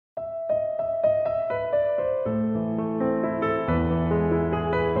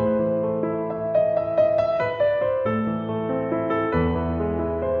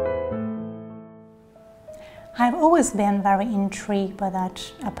I've always been very intrigued by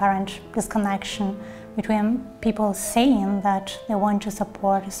that apparent disconnection between people saying that they want to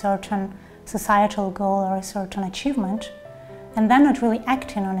support a certain societal goal or a certain achievement and then not really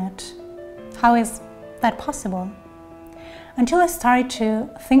acting on it. How is that possible? Until I started to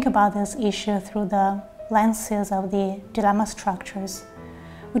think about this issue through the lenses of the dilemma structures,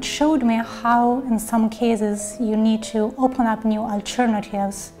 which showed me how in some cases you need to open up new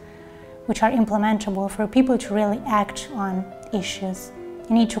alternatives which are implementable for people to really act on issues.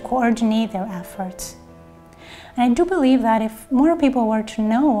 You need to coordinate their efforts. And I do believe that if more people were to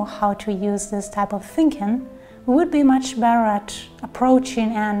know how to use this type of thinking, we would be much better at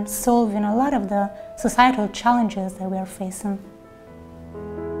approaching and solving a lot of the societal challenges that we are facing.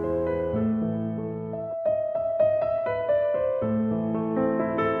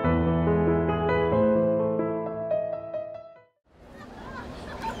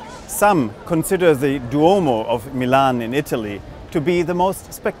 Some consider the Duomo of Milan in Italy to be the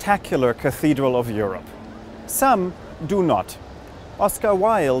most spectacular cathedral of Europe. Some do not. Oscar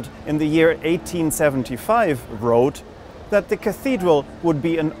Wilde, in the year 1875, wrote that the cathedral would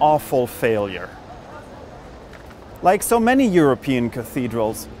be an awful failure. Like so many European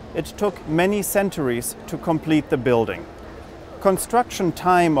cathedrals, it took many centuries to complete the building. Construction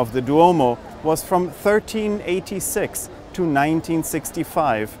time of the Duomo was from 1386 to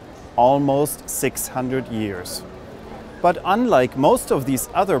 1965, almost 600 years. But unlike most of these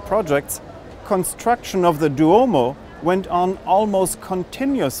other projects, construction of the Duomo went on almost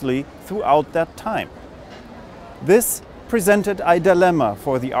continuously throughout that time. This presented a dilemma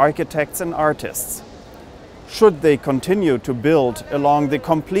for the architects and artists. Should they continue to build along the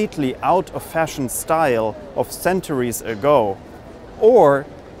completely out-of-fashion style of centuries ago, or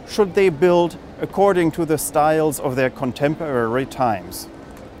should they build according to the styles of their contemporary times?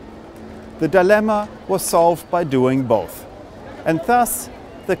 The dilemma was solved by doing both, and thus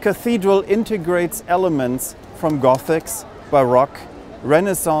the cathedral integrates elements from Gothics, Baroque,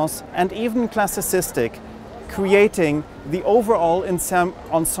 Renaissance and even Classicistic, creating the overall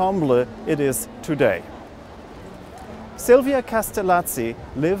ensemble it is today. Silvia Castellazzi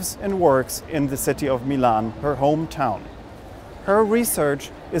lives and works in the city of Milan, her hometown. Her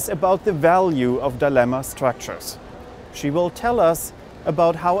research is about the value of dilemma structures. She will tell us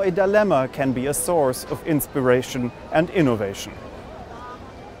about how a dilemma can be a source of inspiration and innovation.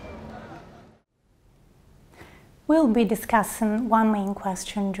 We'll be discussing one main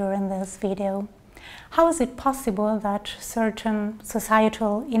question during this video. How is it possible that certain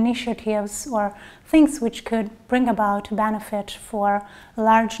societal initiatives or things which could bring about benefit for a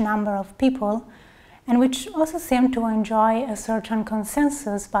large number of people and which also seem to enjoy a certain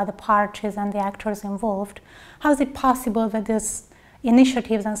consensus by the parties and the actors involved, how is it possible that these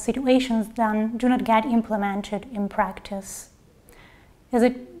initiatives and situations then do not get implemented in practice? Is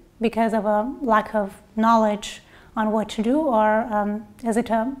it because of a lack of knowledge on what to do, or is it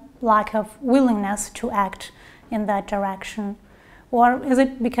a lack of willingness to act in that direction? Or is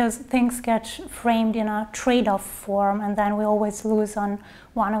it because things get framed in a trade-off form and then we always lose on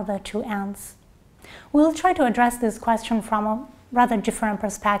one of the two ends? We'll try to address this question from a rather different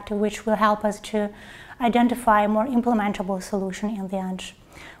perspective, which will help us to identify a more implementable solution in the end.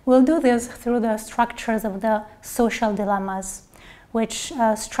 We'll do this through the structures of the social dilemmas, which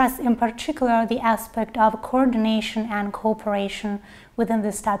stress in particular the aspect of coordination and cooperation within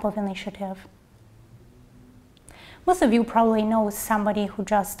this type of initiative. Most of you probably know somebody who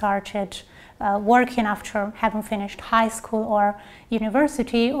just started working after having finished high school or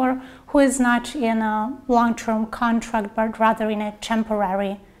university, or who is not in a long-term contract but rather in a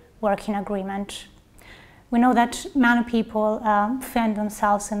temporary working agreement. We know that many people find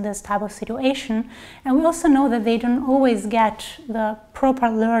themselves in this type of situation, and we also know that they don't always get the proper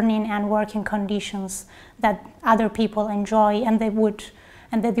learning and working conditions that other people enjoy and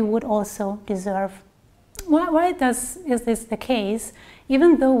that they would also deserve. Why is this the case?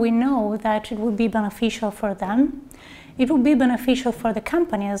 Even though we know that it would be beneficial for them, it would be beneficial for the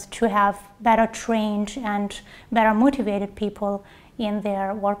companies to have better trained and better motivated people in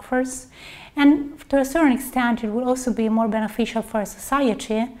their workforce. And to a certain extent, it would also be more beneficial for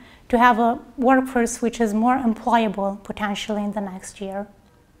society to have a workforce which is more employable potentially in the next year.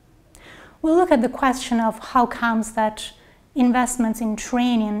 We'll look at the question of how comes that investments in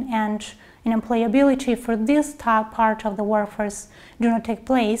training and in employability for this part of the workforce do not take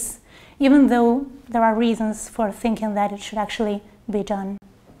place, even though there are reasons for thinking that it should actually be done.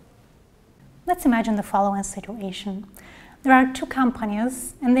 Let's imagine the following situation. There are two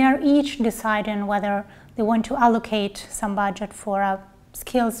companies, and they are each deciding whether they want to allocate some budget for a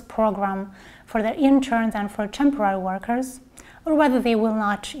skills program for their interns and for temporary workers, or whether they will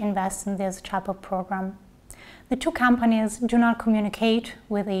not invest in this type of program. The two companies do not communicate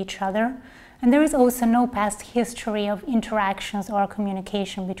with each other, and there is also no past history of interactions or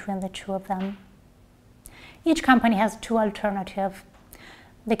communication between the two of them. Each company has two alternatives.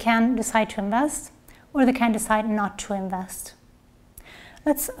 They can decide to invest, or they can decide not to invest.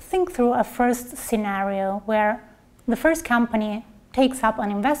 Let's think through a first scenario where the first company takes up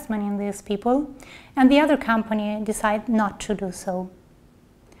an investment in these people, and the other company decides not to do so.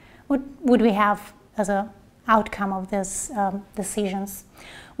 What would we have as an outcome of these decisions?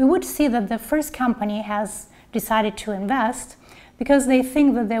 We would see that the first company has decided to invest because they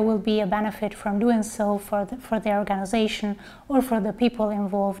think that there will be a benefit from doing so for their organization or for the people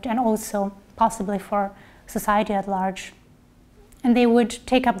involved, and also possibly for society at large. And they would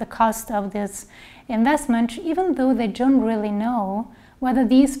take up the cost of this investment even though they don't really know whether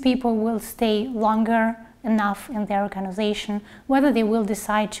these people will stay longer enough in their organization, whether they will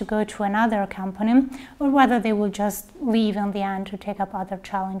decide to go to another company, or whether they will just leave in the end to take up other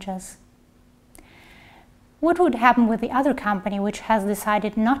challenges. What would happen with the other company which has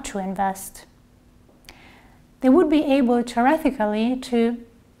decided not to invest? They would be able theoretically to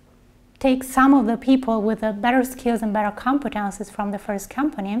take some of the people with the better skills and better competences from the first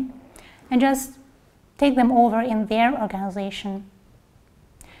company and just take them over in their organization.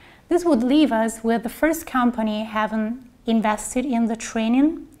 This would leave us with the first company having invested in the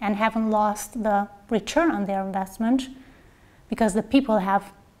training and having lost the return on their investment because the people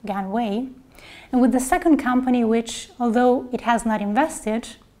have gone away, and with the second company which, although it has not invested,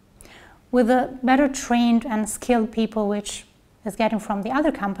 with the better trained and skilled people which is getting from the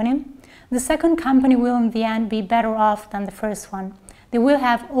other company, the second company will in the end be better off than the first one. They will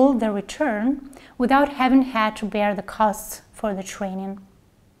have all the return without having had to bear the costs for the training.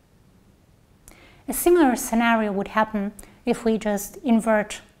 A similar scenario would happen if we just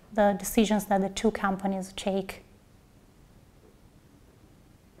invert the decisions that the two companies take.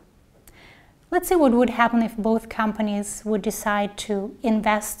 Let's see what would happen if both companies would decide to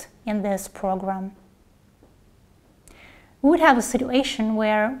invest in this program. We would have a situation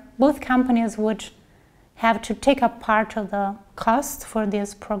where both companies would have to take up part of the cost for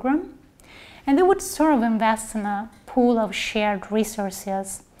this program, and they would sort of invest in a pool of shared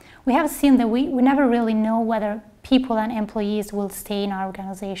resources. We have seen that we never really know whether people and employees will stay in our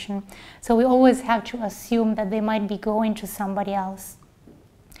organization, so we always have to assume that they might be going to somebody else.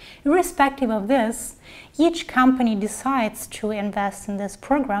 Irrespective of this, each company decides to invest in this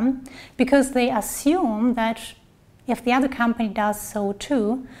program because they assume that if the other company does so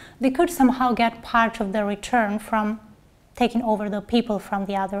too, they could somehow get part of the return from taking over the people from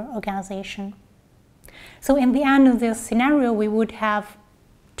the other organization. So in the end of this scenario, we would have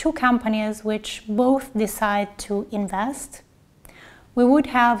two companies which both decide to invest. We would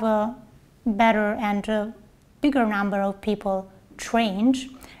have a better and a bigger number of people trained,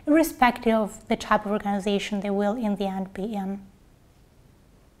 irrespective of the type of organization they will in the end be in.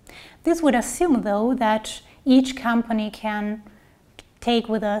 This would assume, though, that each company can take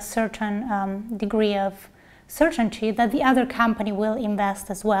with a certain degree of certainty that the other company will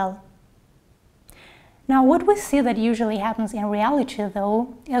invest as well. Now, what we see that usually happens in reality,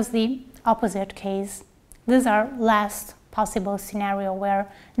 though, is the opposite case. This is our last possible scenario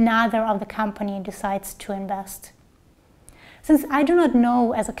where neither of the company decides to invest. Since I do not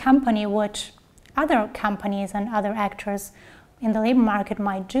know as a company what other companies and other actors in the labor market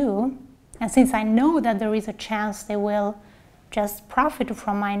might do, and since I know that there is a chance they will just profit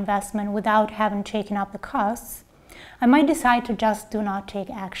from my investment without having taken up the costs, I might decide to just do not take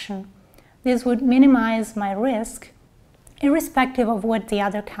action. This would minimize my risk, irrespective of what the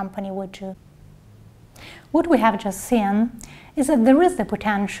other company would do. What we have just seen is that there is the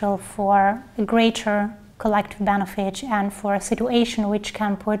potential for a greater collective benefit and for a situation which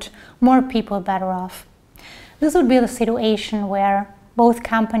can put more people better off. This would be the situation where both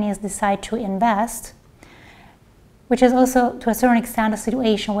companies decide to invest, which is also to a certain extent a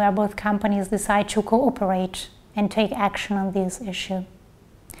situation where both companies decide to cooperate and take action on this issue.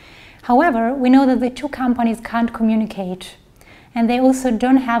 However, we know that the two companies can't communicate, and they also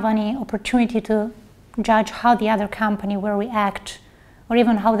don't have any opportunity to judge how the other company will react or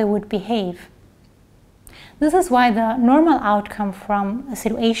even how they would behave. This is why the normal outcome from a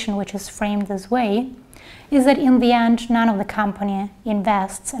situation which is framed this way is that in the end none of the company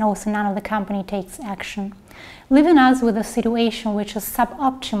invests and also none of the company takes action, leaving us with a situation which is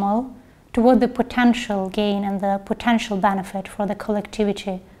suboptimal to what the potential gain and the potential benefit for the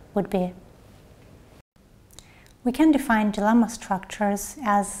collectivity would be. We can define dilemma structures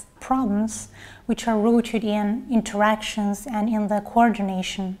as problems which are rooted in interactions and in the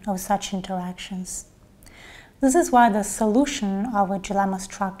coordination of such interactions. This is why the solution of a dilemma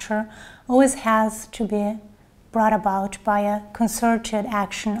structure always has to be brought about by a concerted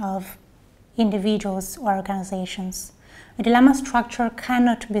action of individuals or organizations. A dilemma structure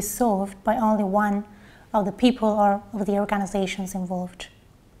cannot be solved by only one of the people or of the organizations involved.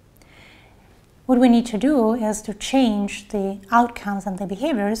 What we need to do is to change the outcomes and the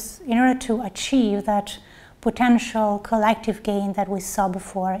behaviors in order to achieve that potential collective gain that we saw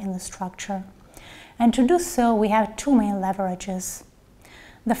before in the structure. And to do so, we have two main leverages.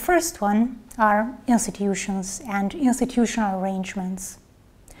 The first one are institutions and institutional arrangements.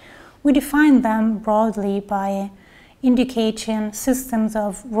 We define them broadly by indicating systems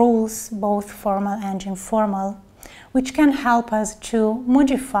of rules, both formal and informal, which can help us to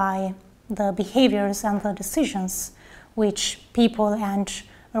modify the behaviors and the decisions which people and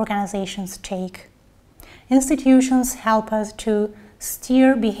organizations take. Institutions help us to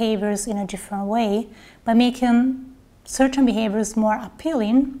steer behaviors in a different way by making certain behaviors more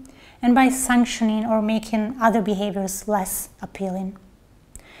appealing and by sanctioning or making other behaviors less appealing.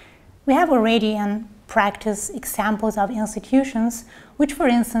 We have already in practice examples of institutions which, for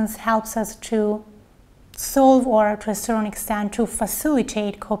instance, helps us to solve or to a certain extent to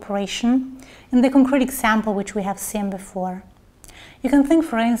facilitate cooperation in the concrete example which we have seen before. You can think,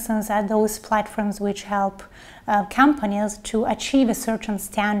 for instance, at those platforms which help companies to achieve a certain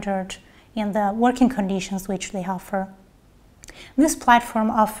standard in the working conditions which they offer. This platform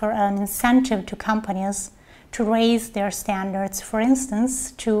offers an incentive to companies to raise their standards, for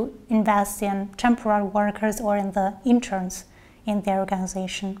instance, to invest in temporary workers or in the interns in their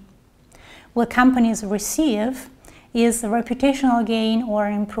organization. What companies receive is a reputational gain or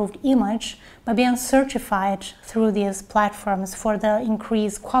an improved image by being certified through these platforms for the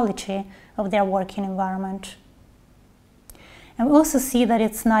increased quality of their working environment. And we also see that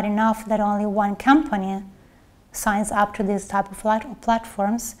it's not enough that only one company signs up to these type of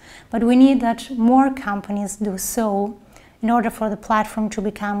platforms, but we need that more companies do so in order for the platform to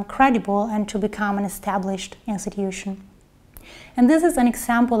become credible and to become an established institution. And this is an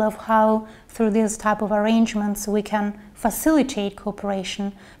example of how, through these type of arrangements, we can facilitate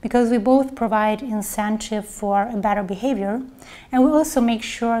cooperation, because we both provide incentive for a better behavior, and we also make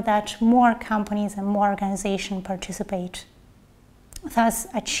sure that more companies and more organizations participate, thus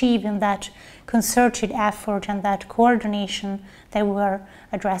achieving that concerted effort and that coordination that we were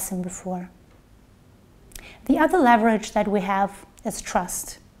addressing before. The other leverage that we have is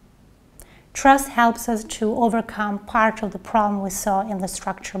trust. Trust helps us to overcome part of the problem we saw in the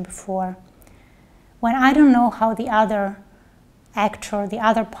structure before. When I don't know how the other actor, the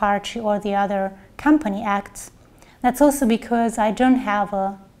other party, or the other company acts, that's also because I don't have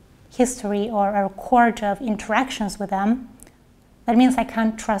a history or a record of interactions with them. That means I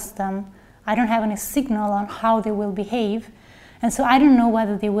can't trust them. I don't have any signal on how they will behave, and so I don't know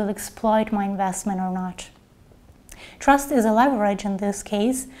whether they will exploit my investment or not. Trust is a leverage in this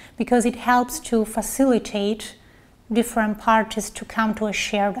case because it helps to facilitate different parties to come to a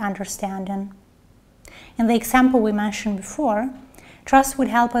shared understanding. In the example we mentioned before, trust would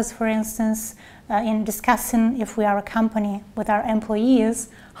help us, for instance, in discussing, if we are a company, with our employees,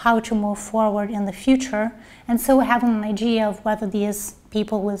 how to move forward in the future, and so having an idea of whether these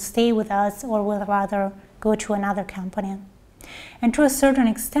people will stay with us or will rather go to another company. And to a certain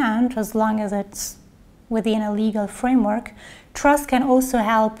extent, as long as it's within a legal framework, trust can also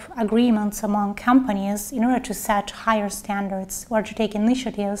help agreements among companies in order to set higher standards or to take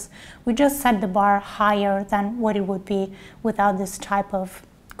initiatives. We just set the bar higher than what it would be without this type of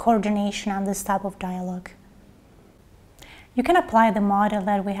coordination and this type of dialogue. You can apply the model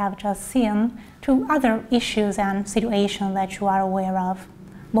that we have just seen to other issues and situations that you are aware of,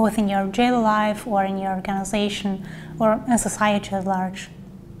 both in your daily life or in your organization or in society at large.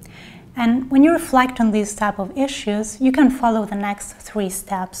 And when you reflect on these type of issues, you can follow the next 3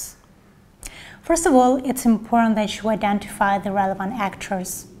 steps. First of all, it's important that you identify the relevant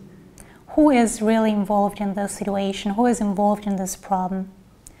actors. Who is really involved in this situation? Who is involved in this problem?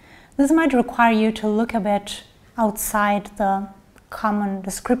 This might require you to look a bit outside the common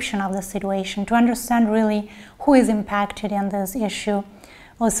description of the situation to understand really who is impacted in this issue,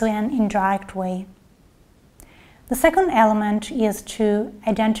 also in an indirect way. The second element is to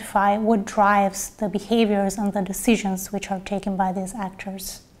identify what drives the behaviors and the decisions which are taken by these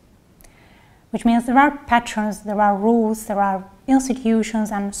actors. Which means there are patterns, there are rules, there are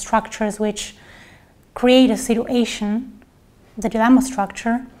institutions and structures which create a situation, the dilemma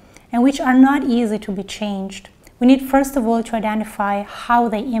structure, and which are not easy to be changed. we need first of all to identify how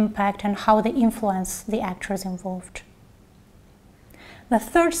they impact and how they influence the actors involved. The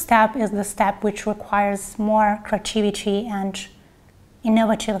third step is the step which requires more creativity and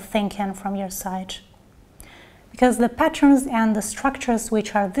innovative thinking from your side. Because the patterns and the structures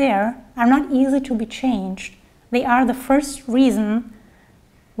which are there are not easy to be changed. They are the first reason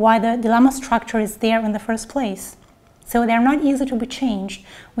why the dilemma structure is there in the first place. So they are not easy to be changed.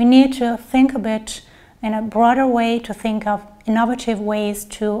 We need to think a bit in a broader way, to think of innovative ways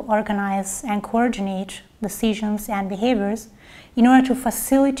to organize and coordinate decisions and behaviors in order to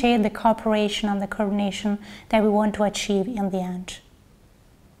facilitate the cooperation and the coordination that we want to achieve in the end.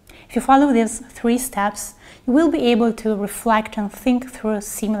 If you follow these 3 steps, you will be able to reflect and think through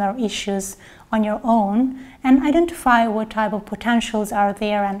similar issues on your own and identify what type of potentials are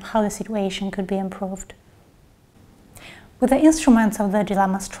there and how the situation could be improved. With the instruments of the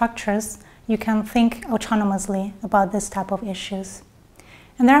dilemma structures, you can think autonomously about this type of issues.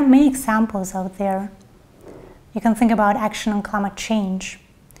 And there are many examples out there. You can think about action on climate change,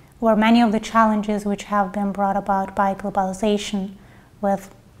 or many of the challenges which have been brought about by globalization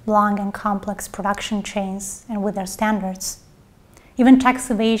with long and complex production chains and with their standards. Even tax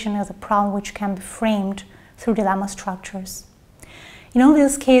evasion is a problem which can be framed through dilemma structures. In all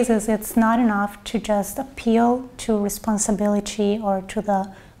these cases, it's not enough to just appeal to responsibility or to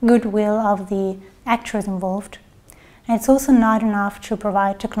the goodwill of the actors involved. And it's also not enough to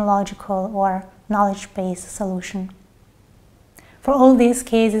provide technological or knowledge-based solution. For all these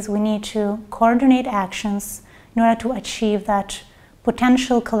cases, we need to coordinate actions in order to achieve that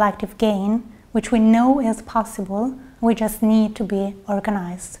potential collective gain, which we know is possible. We just need to be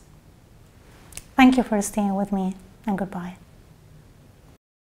organized. Thank you for staying with me, and goodbye.